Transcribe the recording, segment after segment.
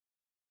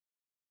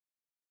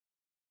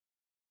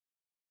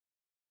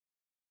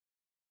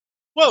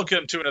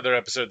Welcome to another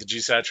episode of the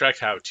GSatTrack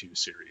How-To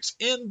series.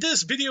 In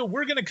this video,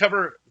 we're going to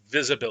cover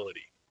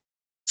visibility.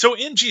 So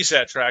in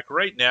GSatTrack,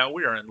 right now,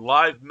 we are in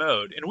live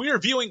mode, and we are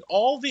viewing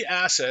all the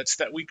assets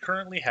that we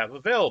currently have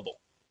available.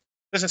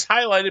 This is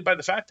highlighted by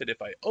the fact that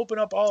if I open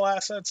up all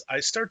assets,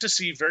 I start to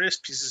see various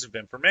pieces of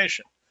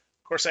information.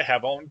 Of course, I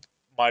have all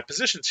my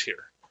positions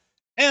here,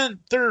 and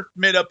they're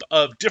made up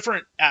of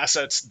different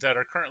assets that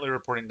are currently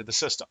reporting to the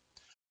system.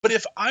 But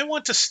if I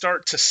want to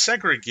start to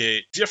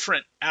segregate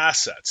different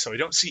assets so I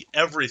don't see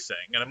everything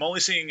and I'm only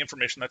seeing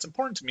information that's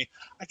important to me,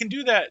 I can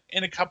do that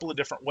in a couple of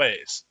different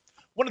ways.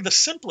 One of the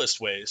simplest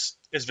ways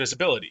is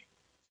visibility.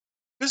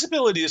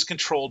 Visibility is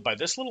controlled by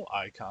this little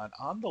icon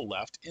on the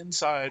left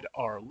inside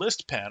our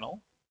list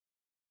panel,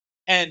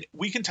 and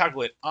we can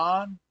toggle it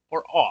on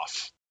or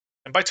off.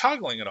 And by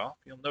toggling it off,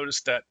 you'll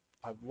notice that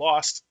I've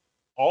lost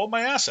all of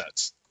my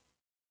assets.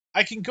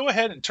 I can go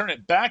ahead and turn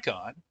it back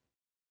on.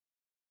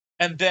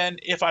 And then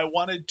if I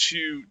wanted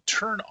to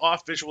turn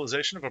off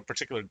visualization of a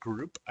particular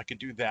group, I could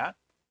do that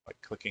by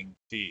clicking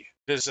the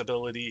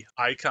visibility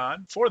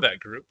icon for that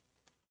group.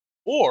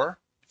 Or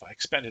if I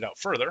expand it out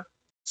further,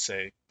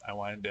 say I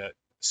wanted to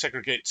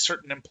segregate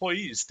certain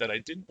employees that I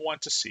didn't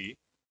want to see,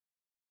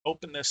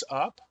 open this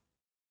up.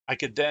 I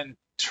could then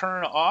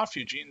turn off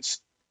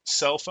Eugene's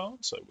cell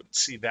phone so I wouldn't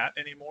see that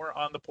anymore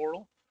on the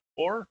portal.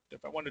 Or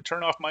if I wanted to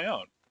turn off my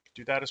own, I could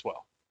do that as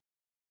well.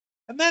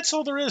 And that's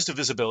all there is to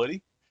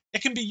visibility.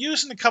 It can be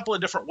used in a couple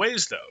of different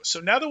ways, though. So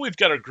now that we've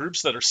got our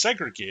groups that are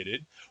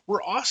segregated,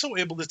 we're also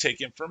able to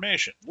take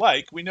information.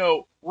 Like we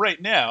know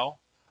right now,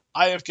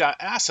 I have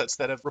got assets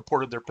that have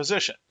reported their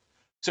position.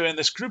 So in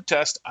this group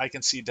test, I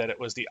can see that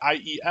it was the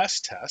IES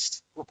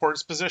test report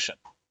its position.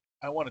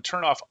 I want to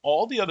turn off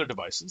all the other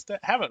devices that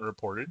haven't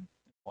reported in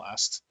the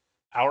last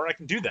hour. I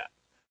can do that.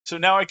 So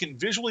now I can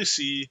visually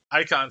see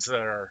icons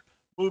that are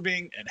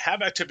moving and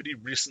have activity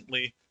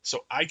recently,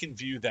 so I can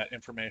view that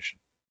information.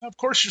 Now, of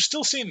course, you're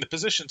still seeing the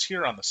positions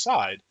here on the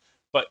side,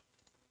 but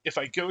if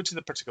I go to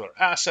the particular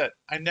asset,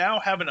 I now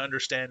have an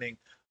understanding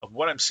of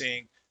what I'm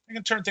seeing. I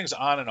can turn things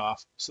on and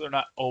off so they're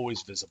not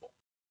always visible.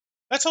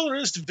 That's all there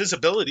is to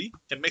visibility.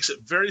 It makes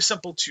it very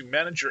simple to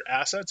manage your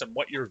assets and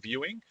what you're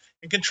viewing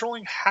and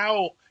controlling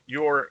how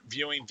you're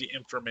viewing the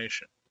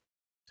information.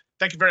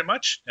 Thank you very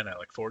much, and I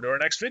look forward to our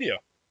next video.